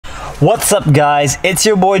What's up guys, it's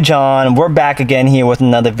your boy John. We're back again here with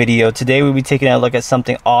another video. Today we'll be taking a look at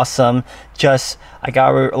something awesome. I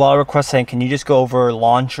got a lot of requests saying, can you just go over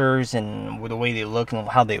launchers and the way they look and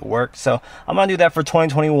how they work? So I'm gonna do that for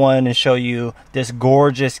 2021 and show you this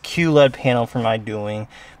gorgeous QLED panel from Idoing.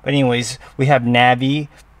 But anyways, we have Navi,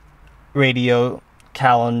 radio,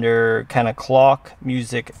 calendar, kind of clock,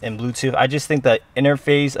 music, and Bluetooth. I just think the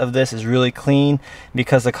interface of this is really clean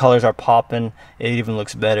because the colors are popping. It even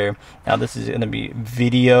looks better. Now this is going to be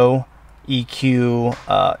video,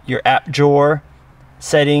 EQ, your app drawer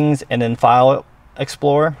settings, and then file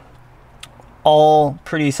explorer. All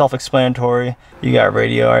pretty self-explanatory. You got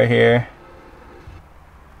radio right here,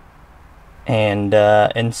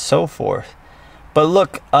 and so forth. But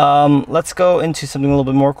look, let's go into something a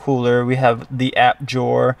little bit more cooler. We have the app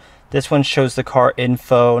drawer. This one shows the car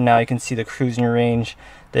info. Now you can see the cruising range,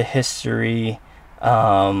 the history,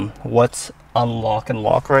 what's on lock and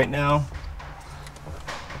lock right now,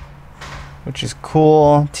 which is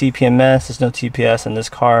cool. TPMS, there's no TPS in this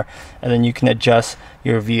car. And then you can adjust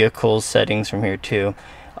your vehicle's settings from here too.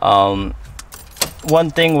 One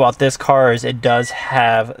thing about this car is it does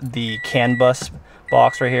have the CAN bus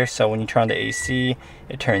box right here, so when you turn on the AC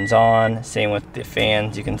it turns on. Same with the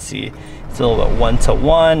fans, you can see it's a little bit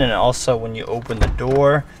 1-to-1, and also when you open the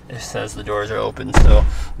door it says the doors are open. So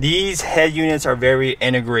these head units are very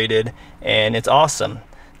integrated and it's awesome.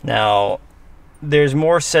 Now there's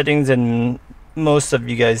more settings than most of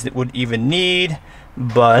you guys would even need,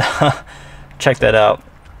 but check that out.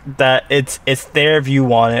 That it's there if you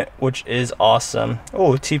want it, which is awesome.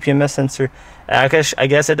 Oh, TPMS sensor. I guess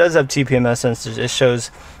it does have TPMS sensors. It shows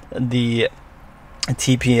the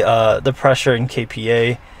the pressure in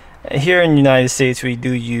kPa. Here in the United States we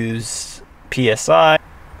do use PSI.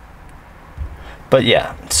 But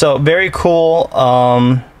yeah, so very cool.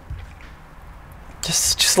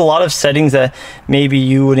 Just a lot of settings that maybe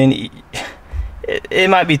you wouldn't. It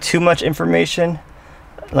might be too much information.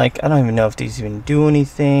 Like, I don't even know if these even do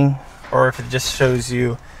anything, or if it just shows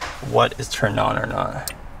you what is turned on or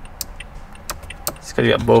not. It's because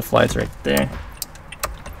you got both lights right there.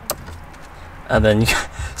 And then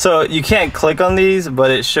so you can't click on these, but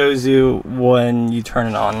it shows you when you turn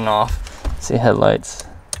it on and off. See, headlights,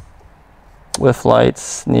 with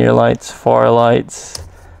lights, near lights, far lights,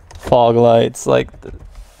 fog lights. Like,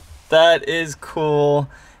 that is cool.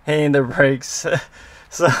 Hitting the brakes.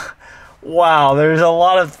 So wow, there's a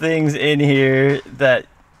lot of things in here that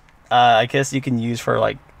I guess you can use for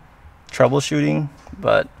like troubleshooting,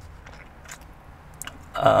 but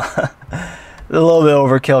a little bit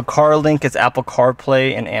overkill. CarLink is Apple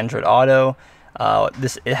CarPlay and Android Auto.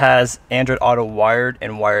 It has Android Auto wired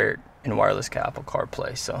and wireless Apple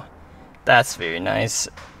CarPlay, so that's very nice.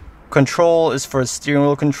 Control is for steering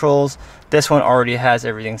wheel controls. This one already has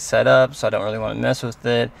everything set up, so I don't really want to mess with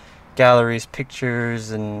it. Galleries,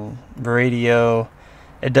 pictures, and radio.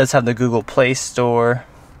 It does have the Google Play Store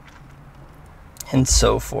and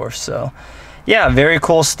so forth. So yeah, very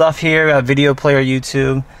cool stuff here. Got video player,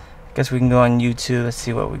 YouTube. I guess we can go on YouTube. Let's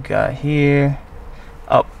see what we got here.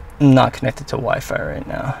 Oh, I'm not connected to Wi-Fi right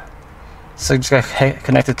now, so just got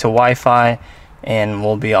connected to Wi-Fi and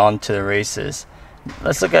we'll be on to the races.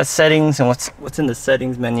 Let's look at settings and what's in the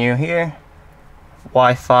settings menu here.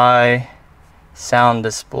 Wi-Fi, sound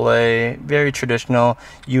display, very traditional.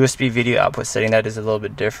 USB video output setting, that is a little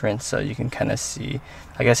bit different, so you can kind of see.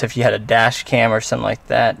 I guess if you had a dash cam or something like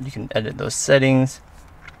that, you can edit those settings.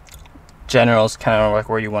 General is kind of like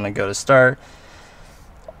where you want to go to start.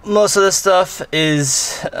 Most of this stuff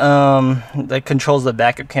is that controls the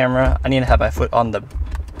backup camera. I need to have my foot on the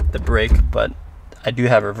brake, but I do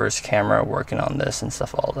have reverse camera working on this and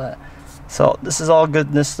stuff, all that. So this is all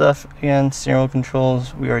goodness stuff. Again, steering wheel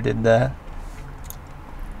controls, we already did that.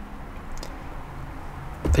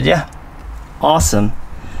 But yeah, awesome.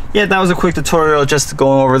 Yeah, that was a quick tutorial just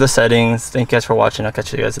going over the settings. Thank you guys for watching. I'll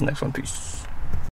catch you guys in the next one. Peace.